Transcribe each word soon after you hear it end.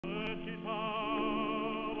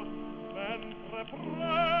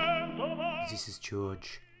This is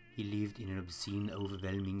George. He lived in an obscene,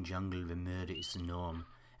 overwhelming jungle where murder is the norm,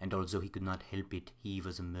 and although he could not help it, he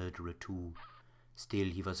was a murderer too. Still,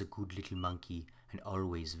 he was a good little monkey, and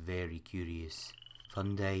always very curious.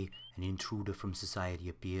 One day, an intruder from society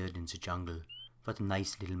appeared in the jungle. What a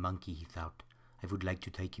nice little monkey, he thought. I would like to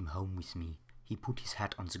take him home with me. He put his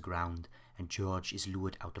hat on the ground, and George is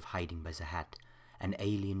lured out of hiding by the hat, an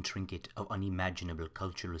alien trinket of unimaginable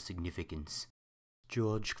cultural significance.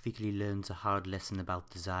 George quickly learns a hard lesson about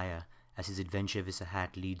desire, as his adventure with the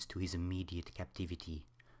hat leads to his immediate captivity.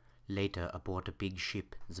 Later, aboard a big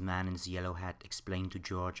ship, the man in the yellow hat explained to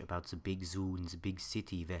George about the big zoo in the big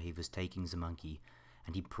city where he was taking the monkey,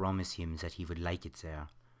 and he promised him that he would like it there.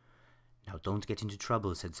 Now don't get into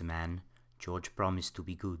trouble, said the man. George promised to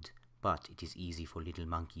be good, but it is easy for little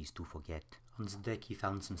monkeys to forget. On the deck he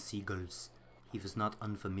found some seagulls. He was not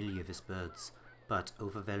unfamiliar with birds, but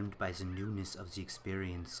overwhelmed by the newness of the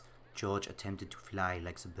experience, George attempted to fly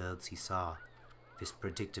like the birds he saw, with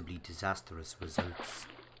predictably disastrous results.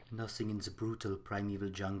 Nothing in the brutal primeval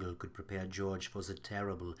jungle could prepare George for the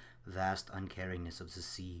terrible, vast uncaringness of the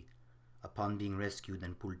sea. Upon being rescued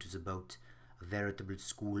and pulled to the boat, a veritable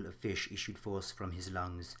school of fish issued forth from his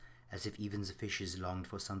lungs, as if even the fishes longed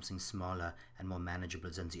for something smaller and more manageable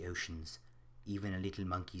than the oceans. Even a little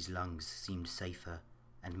monkey's lungs seemed safer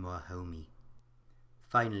and more homey.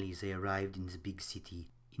 Finally, they arrived in the big city.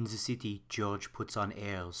 In the city, George puts on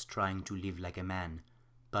airs, trying to live like a man,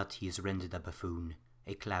 but he is rendered a buffoon,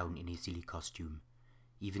 a clown in a silly costume.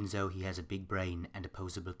 Even though he has a big brain and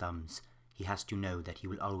opposable thumbs, he has to know that he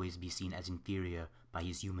will always be seen as inferior by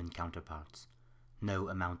his human counterparts. No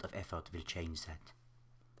amount of effort will change that.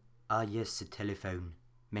 Ah yes, the telephone,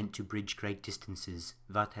 meant to bridge great distances,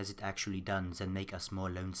 what has it actually done than make us more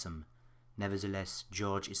lonesome? Nevertheless,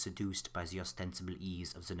 George is seduced by the ostensible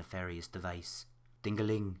ease of the nefarious device.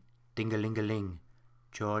 Ding-a-ling, ding-a-ling-a-ling.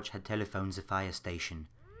 George had telephoned the fire station.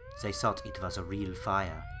 They thought it was a real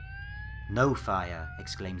fire. No fire,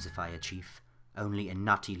 exclaims the fire chief. Only a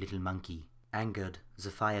naughty little monkey. Angered, the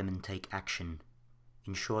firemen take action.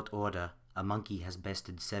 In short order, a monkey has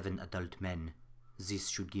bested 7 adult men. This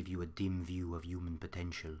should give you a dim view of human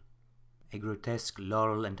potential. A grotesque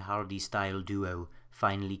Laurel and Hardy style duo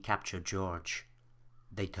finally captured George.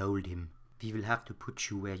 They told him, "We will have to put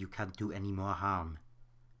you where you can't do any more harm."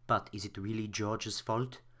 But is it really George's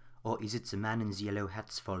fault? Or is it the man in the yellow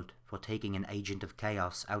hat's fault for taking an agent of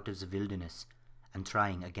chaos out of the wilderness and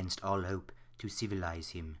trying against all hope to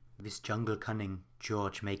civilize him? With jungle cunning,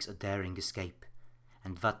 George makes a daring escape.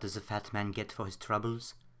 And what does the fat man get for his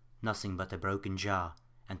troubles? Nothing but a broken jaw,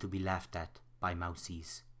 and to be laughed at by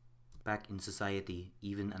mousies. Back in society,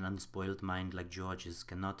 even an unspoiled mind like George's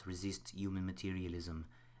cannot resist human materialism,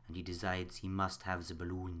 and he decides he must have the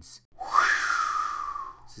balloons.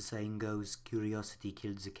 The saying goes, curiosity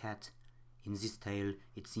killed the cat. In this tale,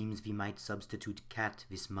 it seems we might substitute cat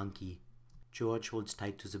with monkey. George holds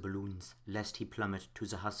tight to the balloons, lest he plummet to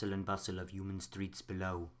the hustle and bustle of human streets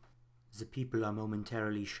below. The people are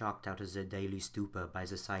momentarily shocked out of their daily stupor by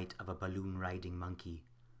the sight of a balloon-riding monkey.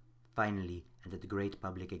 Finally, and at great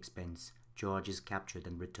public expense, George is captured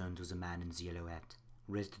and returned to the man in the yellow hat.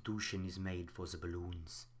 Restitution is made for the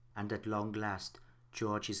balloons. And at long last,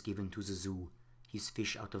 George is given to the zoo, his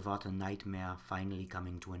fish out of water nightmare finally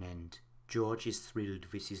coming to an end. George is thrilled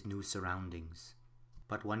with his new surroundings.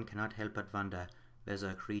 But one cannot help but wonder whether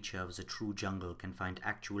a creature of the true jungle can find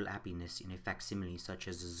actual happiness in a facsimile such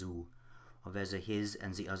as the zoo, or whether his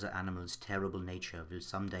and the other animals' terrible nature will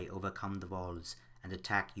someday overcome the walls and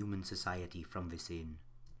attack human society from within.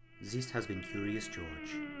 This has been Curious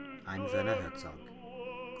George. I'm Werner Herzog.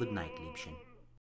 Good night, Liebchen.